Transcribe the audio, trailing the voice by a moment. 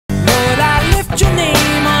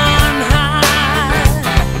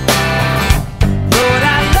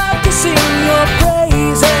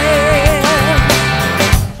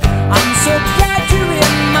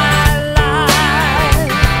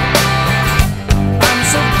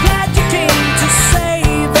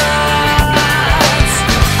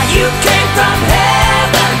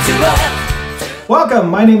Welcome,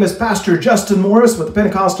 my name is Pastor Justin Morris with the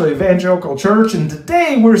Pentecostal Evangelical Church, and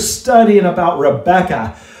today we're studying about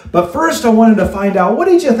Rebekah. But first I wanted to find out, what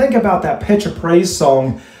did you think about that Pitch of Praise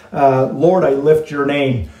song, Lord, I Lift Your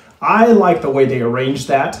Name? I like the way they arranged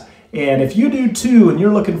that, and if you do too, and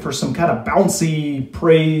you're looking for some kind of bouncy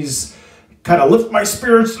praise, kind of lift my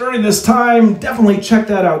spirits during this time, definitely check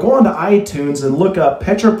that out. Go on to iTunes and look up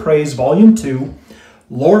Pitch of Praise Volume 2,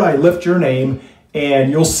 Lord, I Lift Your Name,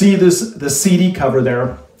 and you'll see the CD cover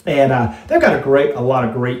there, and they've got a lot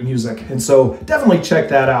of great music, and so definitely check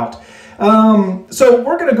that out. So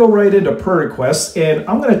we're going to go right into prayer requests, and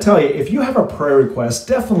I'm going to tell you, if you have a prayer request,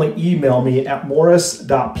 definitely email me at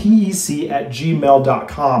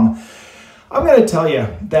morris.pec@gmail.com. I'm going to tell you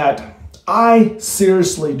that I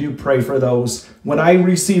seriously do pray for those. When I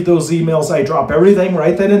receive those emails, I drop everything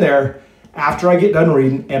right then and there after I get done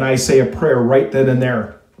reading, and I say a prayer right then and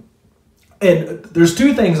there. And there's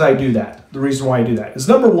two things I do that. The reason why I do that is,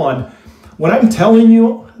 number one, when I'm telling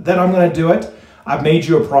you that I'm going to do it, I've made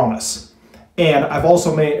you a promise. And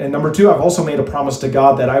number two, I've also made a promise to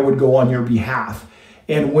God that I would go on your behalf.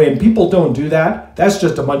 And when people don't do that, that's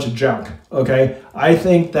just a bunch of junk, okay? I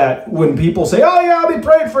think that when people say, oh yeah, I'll be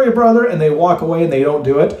praying for you, brother, and they walk away and they don't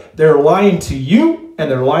do it, they're lying to you and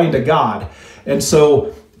they're lying to God. And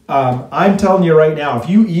so I'm telling you right now, if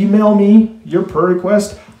you email me your prayer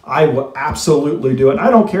request, I will absolutely do it. I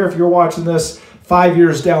don't care if you're watching this 5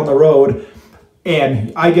 years down the road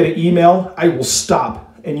and I get an email, I will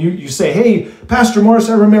stop. And you say, hey, Pastor Morris,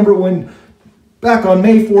 I remember when back on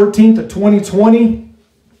May 14th of 2020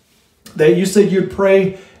 that you said you'd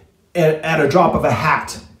pray at a drop of a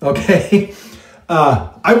hat, okay?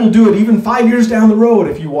 I will do it even 5 years down the road.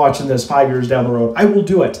 If you're watching this 5 years down the road, I will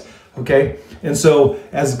do it, okay? And so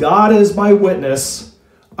as God is my witness,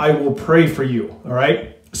 I will pray for you, all right?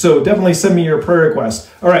 So definitely send me your prayer requests.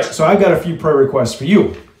 All right, so I've got a few prayer requests for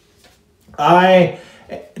you. I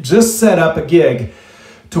just set up a gig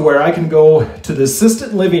to where I can go to the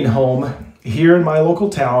assisted living home here in my local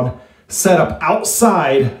town, set up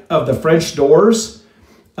outside of the French doors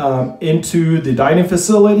into the dining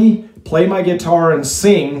facility, play my guitar and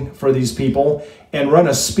sing for these people, and run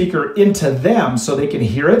a speaker into them so they can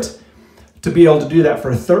hear it, to be able to do that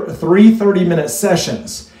for three 30-minute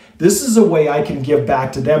sessions. This is a way I can give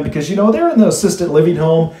back to them because, you know, they're in the assisted living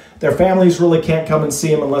home. Their families really can't come and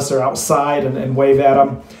see them unless they're outside and wave at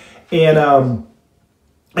them. And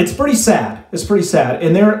it's pretty sad. It's pretty sad.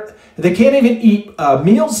 And they can't even eat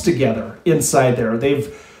meals together inside there.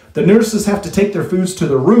 The nurses have to take their foods to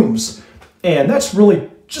their rooms. And that's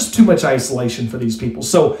really just too much isolation for these people.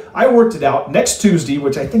 So I worked it out next Tuesday,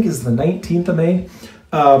 which I think is the 19th of May.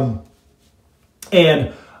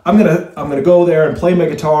 And I'm gonna go there and play my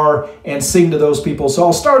guitar and sing to those people. So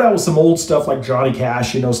I'll start out with some old stuff like Johnny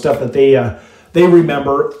Cash, you know, stuff that they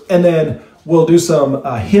remember, and then we'll do some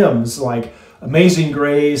hymns like Amazing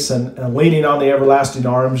Grace and Leaning on the Everlasting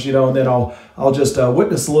Arms, you know, and then I'll just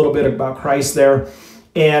witness a little bit about Christ there,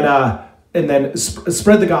 and then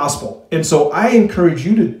spread the gospel. And so I encourage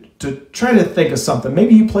you to try to think of something.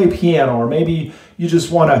 Maybe you play piano, or maybe you just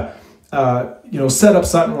want to you know, set up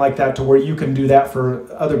something like that to where you can do that for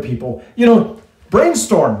other people. You know,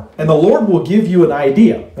 brainstorm, and the Lord will give you an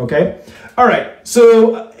idea, okay? All right,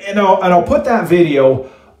 so, and I'll put that video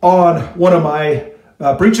on one of my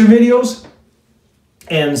preaching videos,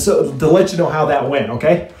 and so to let you know how that went,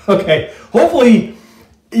 okay? Okay, hopefully,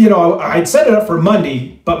 you know, I'd set it up for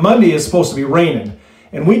Monday, but Monday is supposed to be raining,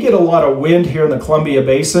 and we get a lot of wind here in the Columbia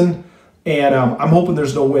Basin, and I'm hoping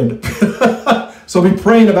there's no wind. So be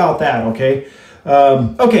praying about that, okay?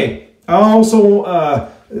 Okay, I also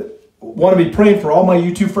want to be praying for all my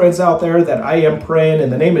YouTube friends out there, that I am praying. In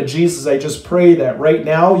the name of Jesus, I just pray that right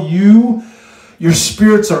now your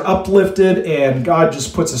spirits are uplifted and God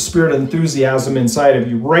just puts a spirit of enthusiasm inside of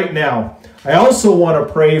you right now. I also want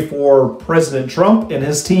to pray for President Trump and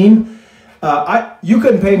his team. You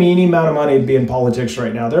couldn't pay me any amount of money to be in politics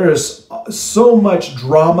right now. There is so much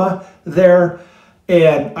drama there.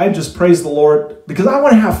 And I just praise the Lord because I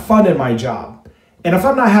want to have fun in my job. And if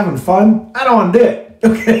I'm not having fun, I don't want to do it.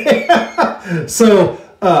 Okay? So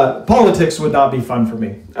politics would not be fun for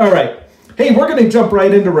me. All right. Hey, we're going to jump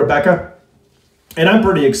right into Rebekah. And I'm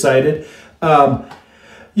pretty excited.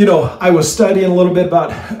 You know, I was studying a little bit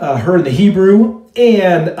about her in the Hebrew.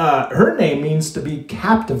 And her name means to be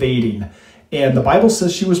captivating. And the Bible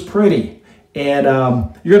says she was pretty. And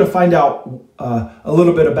you're going to find out a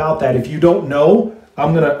little bit about that. If you don't know,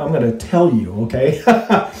 I'm gonna tell you, okay?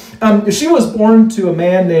 She was born to a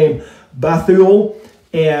man named Bethuel,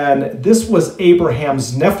 and this was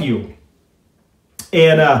Abraham's nephew.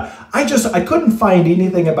 And I couldn't find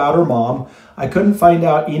anything about her mom. I couldn't find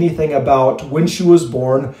out anything about when she was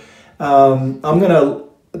born.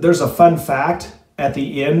 There's a fun fact at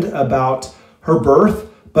the end about her birth,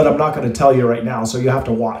 but I'm not going to tell you right now, so you have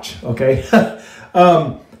to watch, okay?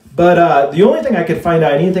 But the only thing I could find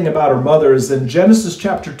out anything about her mother is in Genesis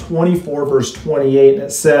chapter 24, verse 28, and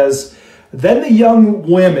it says, "Then the young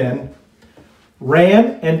women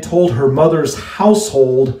ran and told her mother's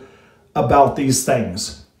household about these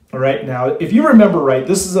things." All right, now, if you remember right,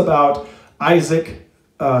 this is about Isaac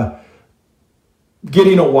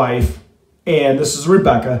getting a wife, and this is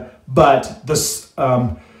Rebekah, but the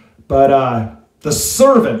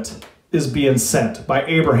servant is being sent by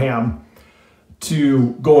Abraham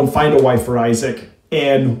to go and find a wife for Isaac.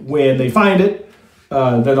 And when they find it,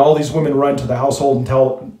 then all these women run to the household and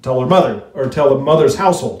tell her mother, or tell the mother's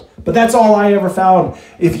household. But that's all I ever found.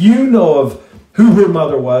 If you know of who her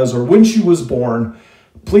mother was or when she was born,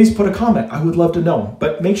 please put a comment. I would love to know.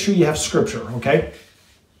 But make sure you have scripture, okay?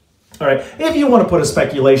 All right. If you want to put a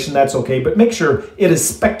speculation, that's okay. But make sure it is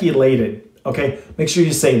speculated, okay? Make sure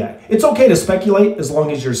you say that. It's okay to speculate as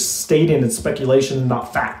long as you're stating it's speculation and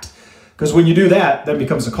not fact. Because when you do that, that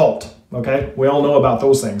becomes a cult, okay? We all know about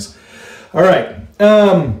those things. All right.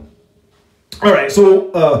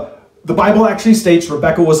 So the Bible actually states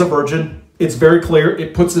Rebekah was a virgin. It's very clear.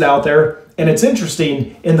 It puts it out there. And it's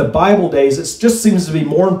interesting, in the Bible days, it just seems to be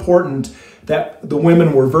more important that the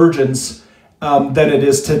women were virgins than it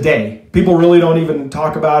is today. People really don't even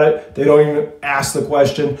talk about it. They don't even ask the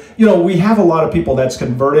question. You know, we have a lot of people that's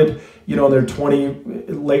converted, you know, in their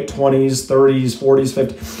late 20s, 30s, 40s,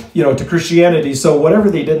 50s, you know, to Christianity. So whatever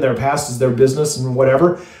they did in their past is their business and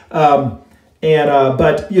whatever.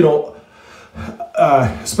 But, you know,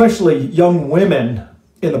 especially young women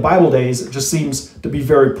in the Bible days, it just seems to be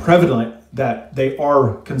very prevalent that they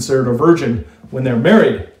are considered a virgin when they're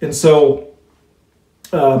married. And so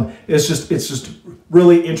it's just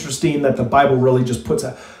really interesting that the Bible really just puts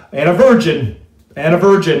a virgin,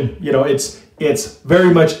 you know, it's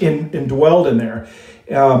very much indwelled in there.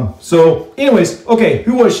 So anyways, okay,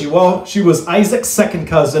 who was she? Well, she was Isaac's second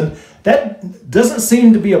cousin. That doesn't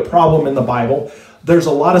seem to be a problem in the Bible. There's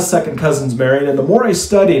a lot of second cousins married, and the more I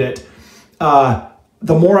studied it,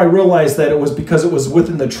 the more I realized that it was because it was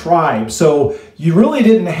within the tribe. So you really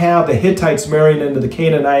didn't have the Hittites marrying into the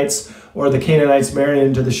Canaanites, or the Canaanites marrying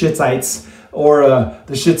into the Shitzites, or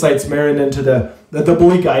the Shitzites marrying into the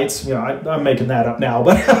Bleakites. You know, I'm making that up now,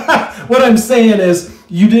 but what I'm saying is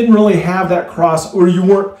you didn't really have that cross, or it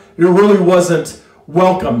really wasn't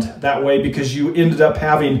welcomed that way, because you ended up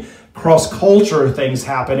having cross-culture things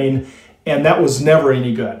happening, and that was never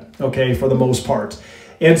any good, okay, for the most part.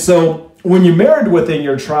 And so when you married within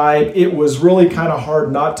your tribe, it was really kind of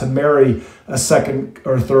hard not to marry a second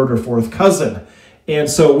or third or fourth cousin. And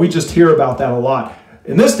so we just hear about that a lot.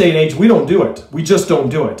 In this day and age, we don't do it. We just don't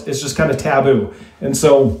do it. It's just kind of taboo. And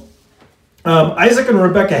so Isaac and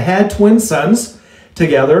Rebekah had twin sons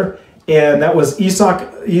together, and that was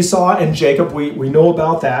Esau and Jacob. We know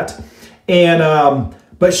about that. And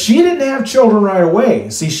but she didn't have children right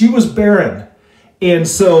away. See, she was barren. And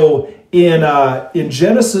so in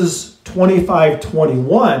Genesis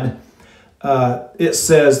 25:21, it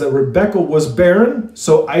says that Rebekah was barren,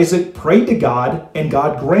 so Isaac prayed to God, and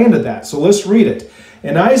God granted that. So let's read it.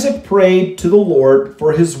 "And Isaac prayed to the Lord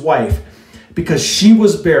for his wife, because she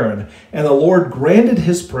was barren. And the Lord granted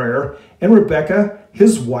his prayer, and Rebekah,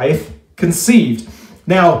 his wife, conceived."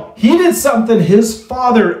 Now, he did something his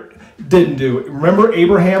father didn't do. Remember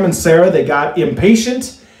Abraham and Sarah? They got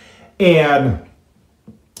impatient, and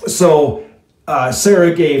so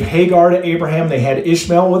Sarah gave Hagar to Abraham. They had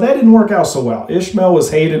Ishmael. Well, that didn't work out so well. Ishmael was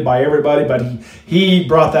hated by everybody, but he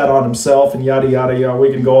brought that on himself, and yada, yada, yada.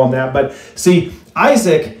 We can go on that. But see,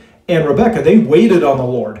 Isaac and Rebekah, they waited on the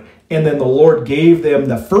Lord. And then the Lord gave them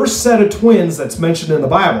the first set of twins that's mentioned in the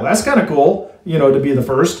Bible. That's kind of cool, you know, to be the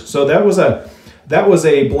first. So that was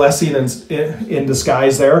a blessing in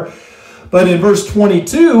disguise there. But in verse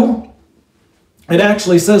 22, it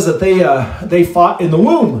actually says that they fought in the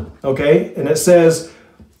womb, okay? And it says,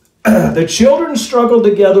 "The children struggled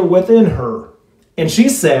together within her. And she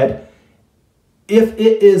said, 'If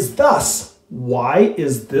it is thus, why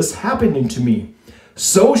is this happening to me?'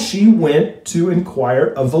 So she went to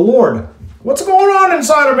inquire of the Lord." What's going on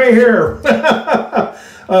inside of me here?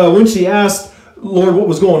 When she asked Lord what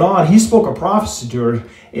was going on, he spoke a prophecy to her,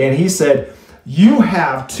 and he said, "You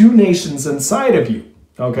have two nations inside of you."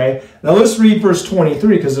 Okay, now let's read verse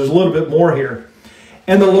 23, because there's a little bit more here.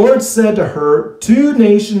 "And the Lord said to her, 2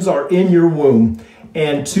 nations are in your womb,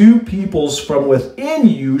 and 2 peoples from within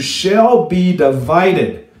you shall be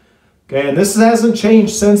divided." Okay, and this hasn't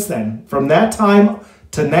changed since then. From that time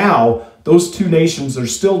to now, those two nations are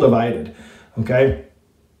still divided. Okay,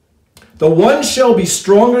 the one shall be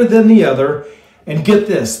stronger than the other, and get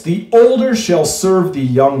this, the older shall serve the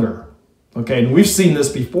younger. Okay, and we've seen this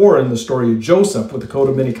before in the story of Joseph with the coat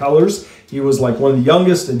of many colors. He was like one of the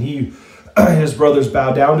youngest, and his brothers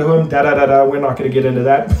bowed down to him. We're not going to get into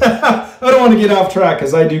that. I don't want to get off track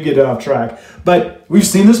because I do get off track. But we've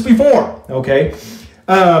seen this before. Okay.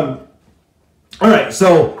 All right.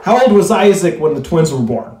 So how old was Isaac when the twins were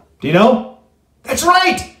born? Do you know? That's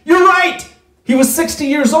right. You're right. He was 60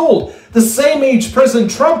 years old. The same age President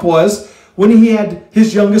Trump was when he had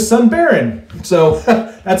his youngest son, Barron. So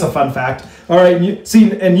that's a fun fact. All right.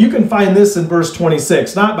 And you can find this in verse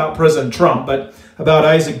 26, not about President Trump, but about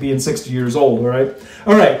Isaac being 60 years old. All right.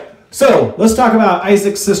 All right. So let's talk about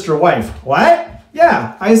Isaac's sister wife. What?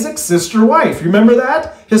 Yeah, Isaac's sister wife. You remember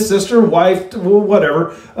that? His sister wife,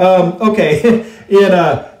 whatever. Okay.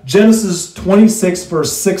 In Genesis 26,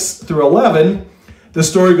 verse 6 through 11, the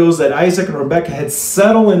story goes that Isaac and Rebekah had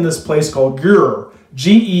settled in this place called Gerar.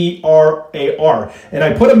 Gerar. And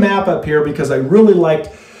I put a map up here because I really liked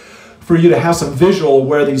for you to have some visual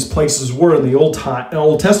where these places were in the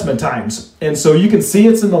Old Testament times. And so you can see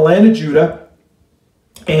it's in the land of Judah,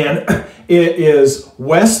 and it is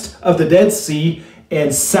west of the Dead Sea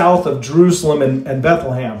and south of Jerusalem and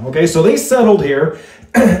Bethlehem. Okay, so they settled here,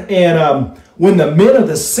 and when the men of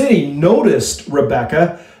the city noticed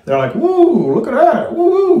Rebekah, they're like, woo, look at that,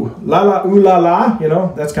 woo, la la, ooh la la, you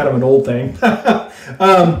know, that's kind of an old thing.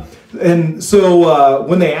 And so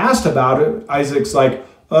when they asked about it, Isaac's like,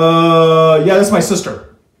 yeah, that's my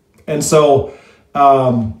sister. And so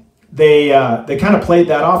they kind of played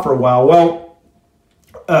that off for a while. Well,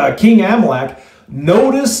 King Amalek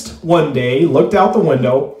noticed one day, looked out the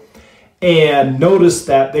window, and noticed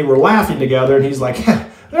that they were laughing together. And he's like,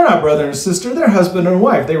 they're not brother and sister, they're husband and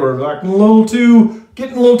wife. They were like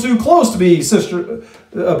getting a little too close to be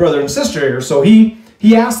brother and sister here. So he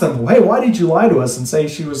asked them, hey, why did you lie to us and say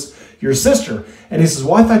she was your sister? And he says,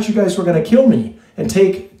 well, I thought you guys were going to kill me and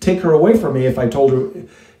take her away from me if I told her it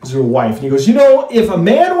was your wife. And he goes, you know, if a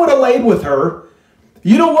man would have laid with her,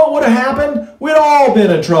 you know what would have happened? We'd all been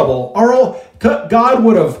in trouble. God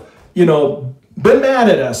would have, you know, been mad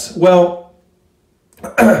at us. Well,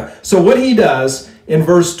 so what he does in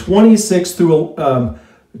verse 26 through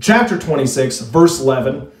chapter 26, verse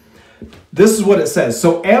 11, this is what it says.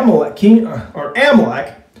 So Amalek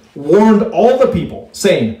warned all the people,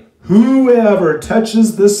 saying, whoever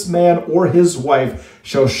touches this man or his wife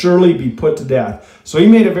shall surely be put to death. So he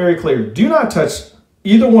made it very clear, do not touch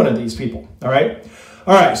either one of these people. All right.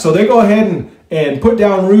 All right. So they go ahead and put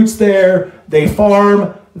down roots there. They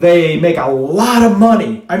farm. They make a lot of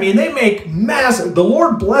money. I mean, they make massive. The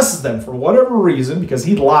Lord blesses them for whatever reason because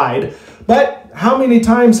he lied. But how many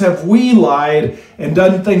times have we lied and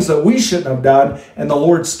done things that we shouldn't have done, and the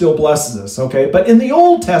Lord still blesses us? Okay. But in the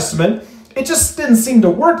Old Testament, it just didn't seem to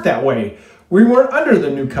work that way. We weren't under the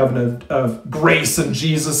new covenant of grace and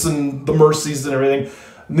Jesus and the mercies and everything.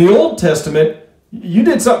 In the Old Testament, you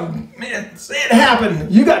did something, man, it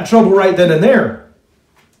happened. You got in trouble right then and there.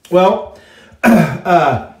 Well,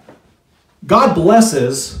 God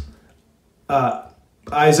blesses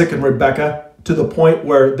Isaac and Rebekah to the point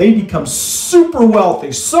where they become super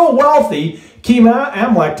wealthy. So wealthy, King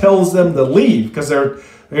Amalek tells them to leave because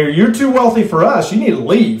you're too wealthy for us. You need to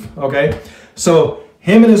leave. Okay, so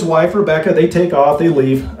him and his wife Rebekah, they take off, they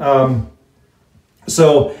leave.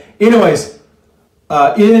 So anyways,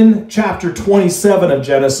 in chapter 27 of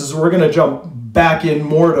Genesis, we're going to jump back in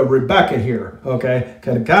more to Rebekah here. Okay,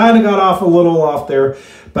 kind of got off a little off there,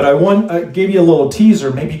 but I gave you a little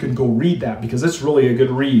teaser. Maybe you can go read that because it's really a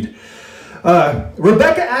good read.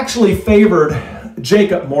 Rebekah actually favored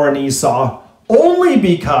Jacob more than Esau, only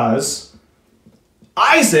because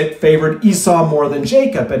Isaac favored Esau more than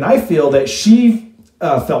Jacob, and I feel that she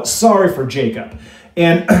felt sorry for Jacob.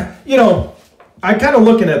 And, you know, I'm kind of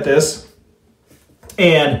looking at this,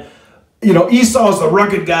 and, you know, Esau's the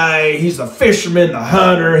rugged guy, he's the fisherman, the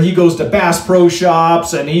hunter, he goes to Bass Pro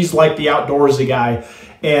Shops, and he's like the outdoorsy guy,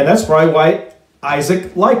 and that's probably why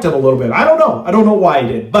Isaac liked him a little bit. I don't know why he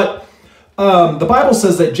did, but the Bible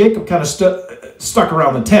says that Jacob kind of stuck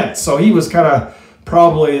around the tent, so he was kind of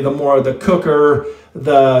probably the cooker,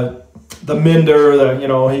 the mender, you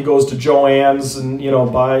know, he goes to Joann's and, you know,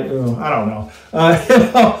 I don't know.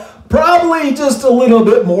 Probably just a little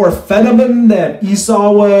bit more feminine than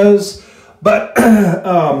Esau was. But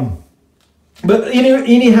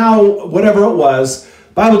anyhow, whatever it was,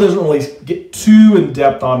 Bible doesn't really get too in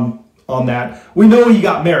depth on that. We know he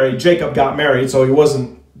got married. Jacob got married, so he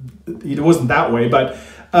wasn't that way. But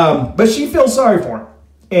But she feels sorry for him.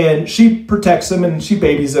 And she protects him and she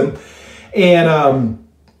babies him. And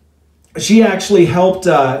she actually helped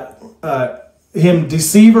him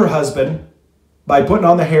deceive her husband by putting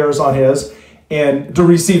on the hairs on his and to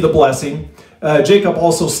receive the blessing. Jacob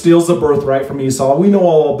also steals the birthright from Esau. We know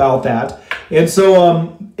all about that. And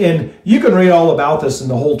so, and you can read all about this in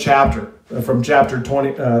the whole chapter, from chapter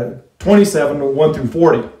 27, 1 through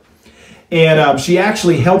 40. And she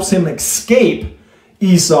actually helps him escape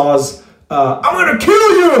Esau's, I'm going to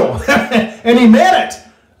kill you! And he meant it.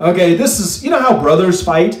 Okay, this is, you know how brothers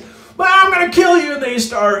fight? Well, I'm going to kill you. And they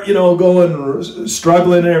start, going,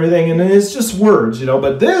 struggling and everything. And it's just words,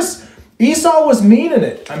 But this, Esau was meaning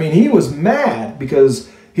it. I mean, he was mad because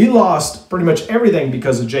he lost pretty much everything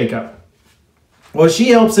because of Jacob. Well, she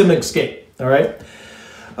helps him escape, all right?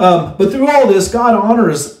 But through all this, God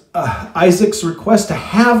honors Isaac's request to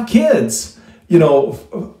have kids,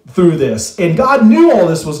 through this. And God knew all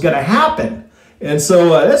this was going to happen. And so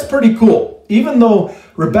that's pretty cool. Even though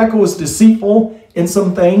Rebekah was deceitful in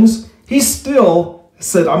some things, he still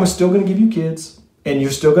said, I'm still going to give you kids, and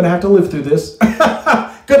you're still going to have to live through this.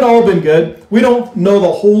 Couldn't all been good. We don't know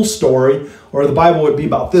the whole story, or the Bible would be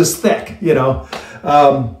about this thick,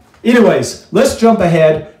 Anyways, let's jump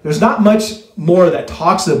ahead. There's not much more that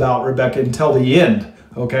talks about Rebekah until the end,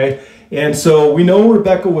 okay? And so we know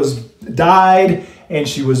Rebekah died, and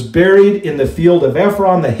she was buried in the field of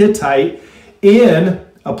Ephron the Hittite in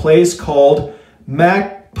a place called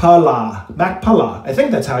Machpelah. I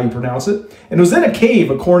think that's how you pronounce it. And it was in a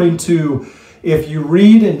cave, according to, if you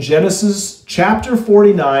read in Genesis chapter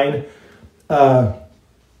 49,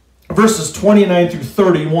 verses 29 through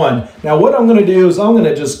 31. Now, what I'm going to do is I'm going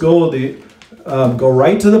to just go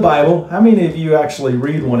right to the Bible. How many of you actually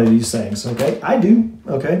read one of these things? Okay, I do.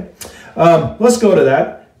 Okay, let's go to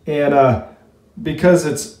that. And because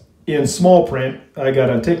it's in small print, I got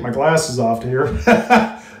to take my glasses off here.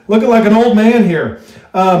 Looking like an old man here.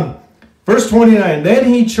 Verse 29, then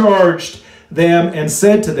he charged them and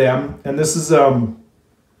said to them, and this is,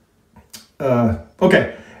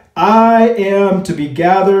 okay, I am to be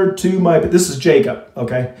gathered to this is Jacob,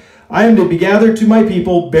 okay? I am to be gathered to my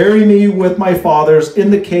people, bury me with my fathers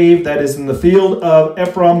in the cave that is in the field of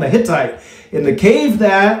Ephron the Hittite, in the cave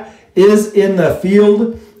that is in the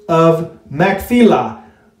field of Machpelah,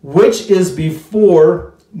 which is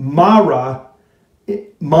before Mamre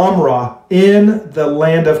in the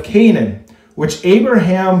land of Canaan, which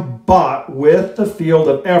Abraham bought with the field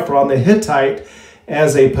of Ephron the Hittite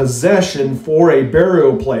as a possession for a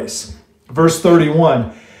burial place. Verse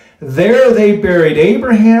 31, there they buried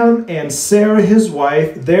Abraham and Sarah his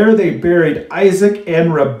wife. There they buried Isaac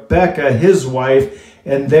and Rebekah his wife.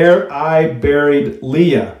 And there I buried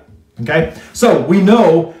Leah. Okay, so we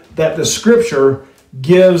know that the scripture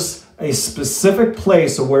gives a specific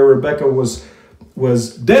place of where Rebekah was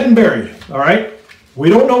dead and buried. All right, we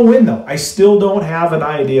don't know when though. I still don't have an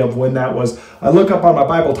idea of when that was. I look up on my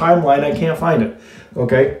Bible timeline, I can't find it.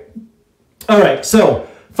 Okay, all right. So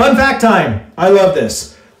fun fact time. I love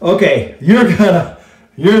this. Okay, you're gonna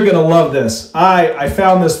love this. I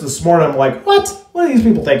found this morning. I'm like, what? What are these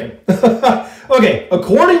people thinking? Okay,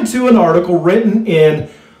 according to an article written in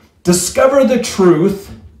Discover the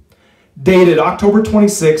Truth, dated October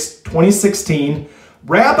 26, 2016,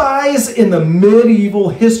 rabbis in the medieval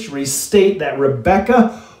history state that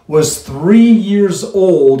Rebekah was 3 years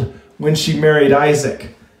old when she married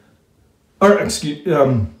Isaac.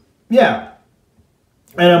 Yeah.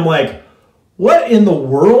 And I'm like, what in the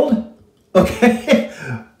world? Okay,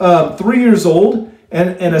 3 years old,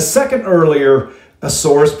 and a second earlier, a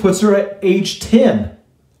source puts her at age 10.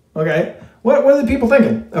 Okay, what are the people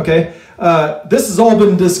thinking? Okay, this has all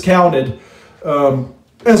been discounted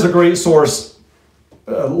as a great source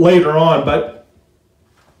later on, but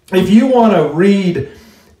if you want to read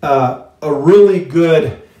a really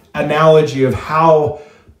good analogy of how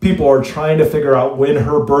people are trying to figure out when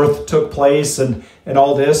her birth took place and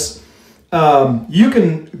all this,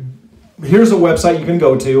 here's a website you can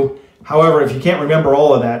go to. However, if you can't remember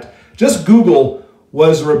all of that, just Google,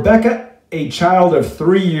 was Rebekah a child of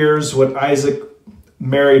 3 years when Isaac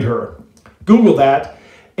married her? Google that,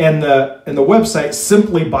 and the website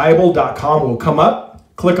simplybible.com will come up.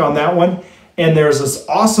 Click on that one, and there's this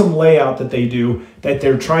awesome layout that they do that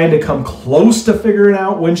they're trying to come close to figuring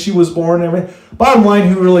out when she was born and everything. Bottom line,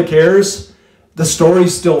 who really cares? The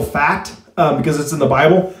story's still fact because it's in the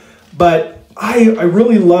Bible, but I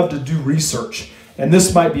really love to do research, and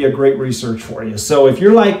this might be a great research for you. So if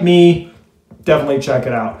you're like me, definitely check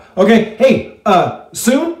it out. Okay, hey,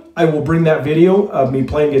 soon I will bring that video of me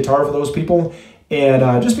playing guitar for those people,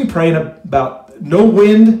 and just be praying about no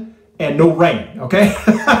wind and no rain, okay?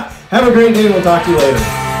 Have a great day. We'll talk to you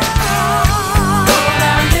later.